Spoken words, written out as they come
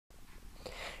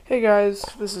Hey guys,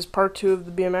 this is part 2 of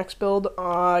the BMX build.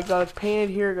 I got it painted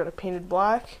here, got it painted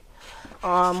black.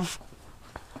 I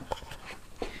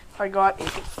got a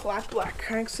flat black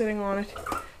crank sitting on it.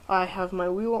 I have my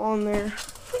wheel on there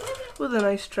with a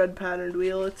nice tread patterned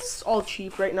wheel. It's all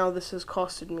cheap. Right now this has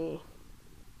costed me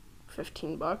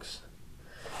 15 bucks.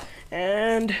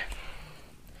 And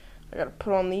I gotta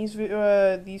put on these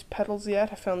pedals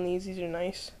yet. I found these are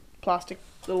nice. Plastic,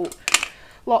 little,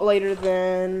 lot lighter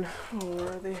than, where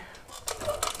are they?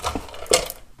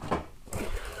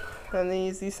 And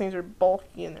these things are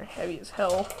bulky and they're heavy as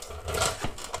hell.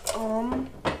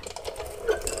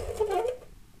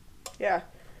 Yeah,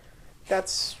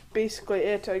 that's basically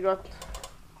it.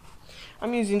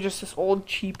 I'm using just this old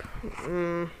cheap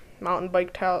mountain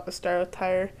bike style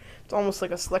tire. It's almost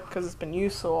like a slick because it's been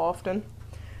used so often.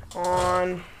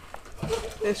 On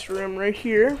this rim right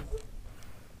here,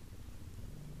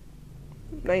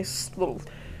 it'll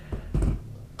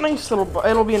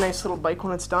be a nice little bike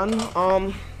when it's done.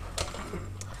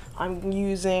 I'm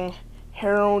using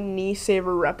Hero knee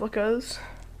saver replicas.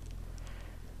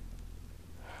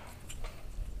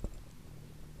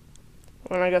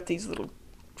 When I got these little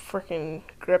freaking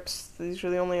grips, these are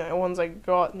the only ones I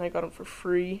got, and I got them for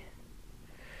free.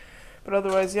 But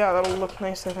otherwise, yeah, that'll look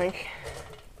nice, I think.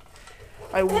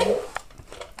 I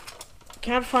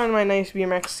can't find my nice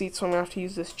BMX seat, so I'm gonna have to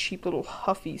use this cheap little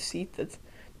Huffy seat it's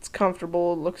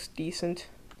comfortable, it looks decent.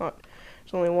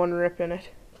 There's only one rip in it.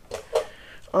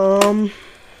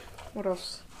 What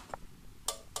else?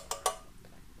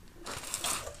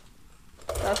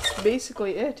 That's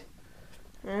basically it.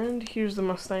 And here's the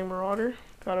Mustang Marauder.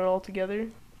 Got it all together.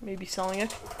 Maybe selling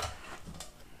it.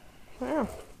 Yeah. I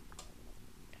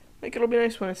think it'll be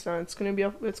nice when it's done. It's gonna be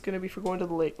for going to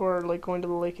the lake, or like going to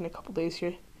the lake in a couple days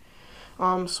here.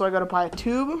 So I gotta buy a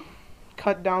tube,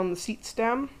 cut down the seat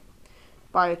stem,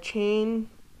 buy a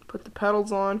chain, put the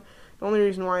pedals on. The only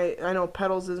reason why I know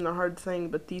pedals isn't a hard thing,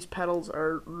 but these pedals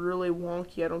are really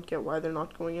wonky. I don't get why they're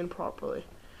not going in properly.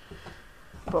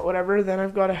 But whatever, then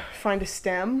I've got to find a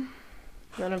stem.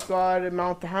 Then I've got to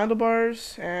mount the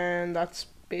handlebars, and that's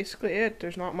basically it.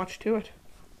 There's not much to it.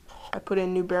 I put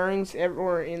in new bearings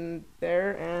everywhere in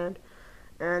there and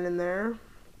in there.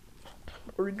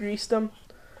 Re-greased them.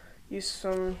 Use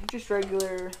some just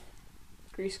regular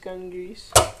grease gun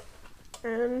grease.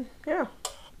 And yeah.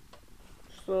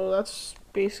 So that's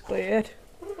basically it.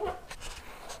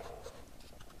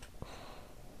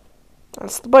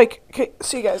 That's the bike. Okay,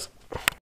 see you guys.